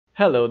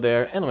Hello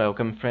there and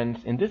welcome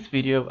friends. In this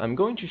video I'm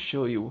going to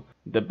show you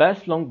the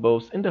best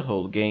longbows in the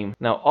whole game.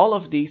 Now all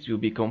of these will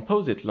be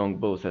composite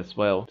longbows as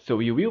well, so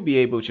you will be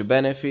able to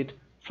benefit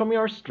from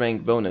your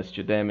strength bonus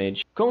to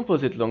damage.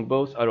 Composite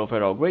longbows are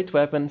overall great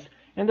weapons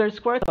and there's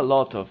quite a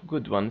lot of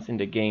good ones in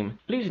the game.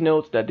 Please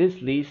note that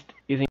this list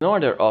is in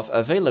order of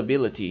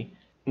availability.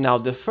 Now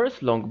the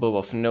first longbow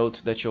of note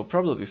that you'll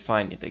probably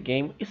find in the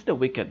game is the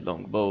Wicked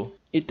Longbow.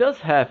 It does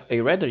have a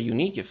rather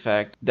unique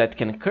effect that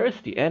can curse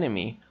the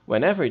enemy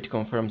whenever it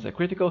confirms a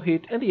critical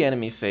hit and the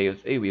enemy fails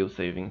a will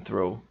saving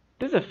throw.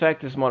 This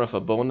effect is more of a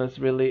bonus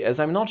really, as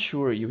I'm not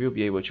sure you will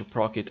be able to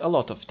proc it a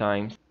lot of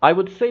times. I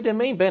would say the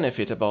main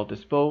benefit about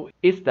this bow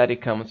is that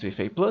it comes with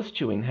a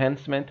 +2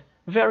 enhancement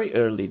very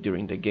early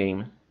during the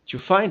game. To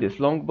find this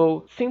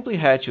longbow, simply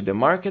head to the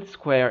Market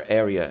Square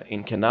area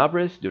in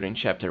Kenabres during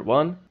Chapter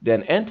 1,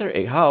 then enter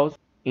a house.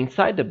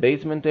 Inside the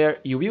basement there,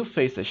 you will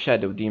face a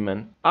shadow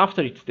demon.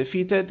 After it's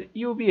defeated,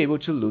 you will be able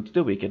to loot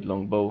the Wicked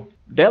Longbow.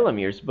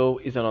 Delamere's bow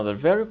is another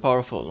very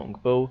powerful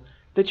longbow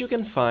that you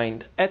can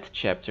find at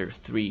Chapter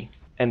 3.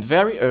 And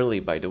very early,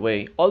 by the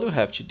way, all you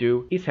have to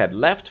do is head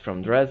left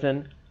from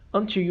Dresden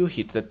until you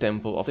hit the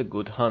Temple of the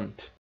Good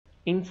Hunt.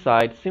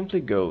 Inside,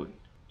 simply go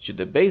to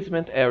the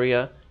basement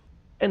area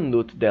and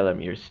loot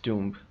Delamere's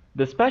tomb.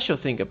 The special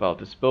thing about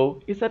this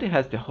bow is that it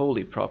has the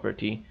holy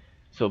property,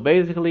 so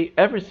basically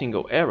every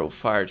single arrow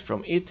fired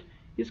from it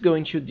is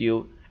going to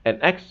deal an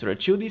extra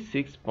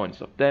 2d6 points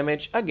of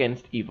damage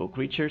against evil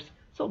creatures,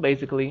 so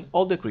basically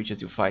all the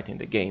creatures you fight in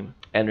the game.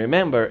 And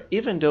remember,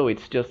 even though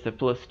it's just a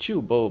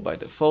 +2 bow by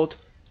default,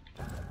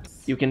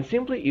 you can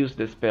simply use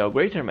the spell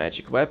Greater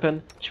Magic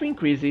Weapon to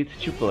increase it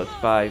to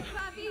 +5.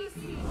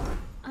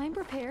 I'm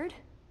prepared.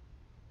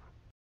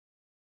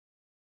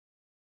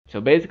 So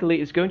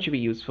basically it's going to be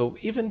useful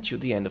even to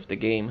the end of the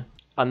game.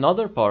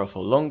 Another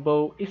powerful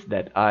longbow is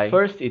Deadeye.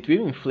 First, it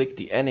will inflict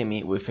the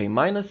enemy with a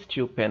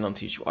 -2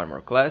 penalty to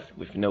armor class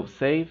with no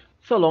save,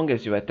 so long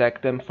as you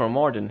attack them from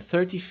more than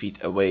 30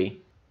 feet away,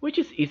 which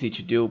is easy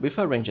to do with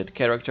a ranged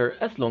character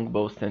as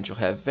longbows tend to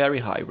have very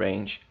high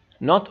range.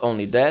 Not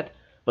only that,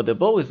 but the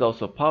bow is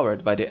also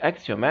powered by the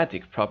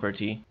axiomatic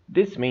property.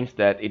 This means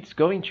that it's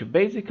going to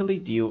basically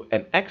deal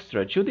an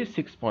extra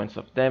 2d6 points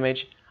of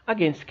damage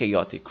against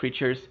chaotic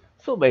creatures,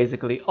 so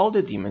basically all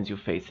the demons you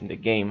face in the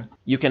game.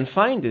 You can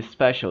find this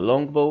special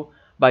longbow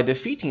by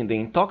defeating the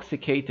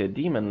intoxicated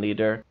demon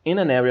leader in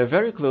an area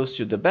very close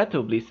to the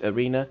Battle Bliss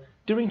arena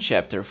during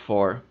Chapter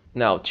 4.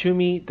 Now to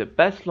me, the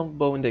best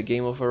longbow in the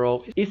game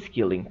overall is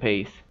Killing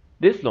Pace.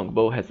 This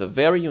longbow has a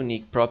very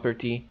unique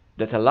property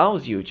that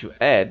allows you to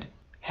add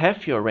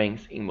half your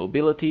ranks in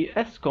mobility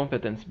as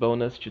competence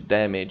bonus to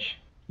damage.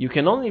 You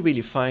can only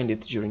really find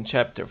it during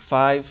Chapter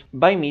 5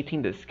 by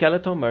meeting the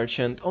Skeleton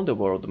Merchant on the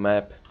world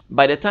map.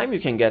 By the time you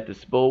can get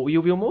this bow,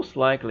 you will most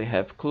likely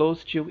have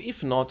close to,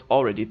 if not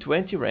already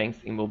 20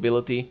 ranks in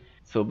mobility,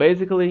 so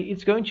basically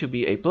it's going to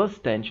be a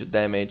 +10 to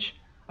damage,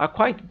 a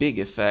quite big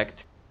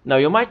effect. Now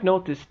you might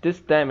notice this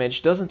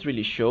damage doesn't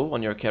really show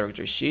on your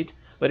character sheet,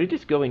 but it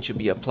is going to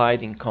be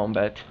applied in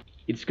combat.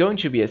 It's going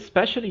to be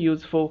especially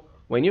useful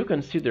when you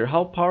consider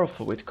how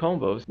powerful it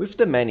combos with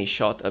the Many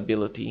Shot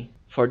ability.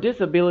 For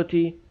this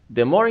ability,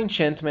 the more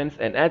enchantments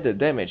and added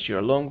damage to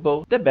your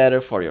longbow, the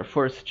better for your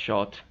first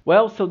shot.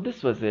 Well, so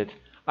this was it.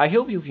 I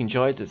hope you've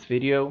enjoyed this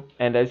video,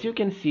 and as you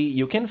can see,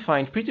 you can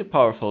find pretty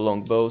powerful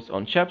longbows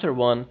on Chapter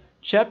 1,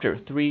 Chapter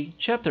 3,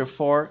 Chapter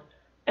 4,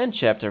 and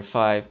Chapter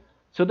 5,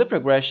 so the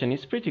progression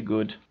is pretty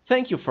good.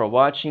 Thank you for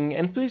watching,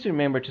 and please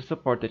remember to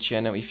support the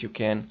channel if you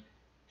can.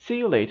 See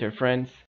you later, friends.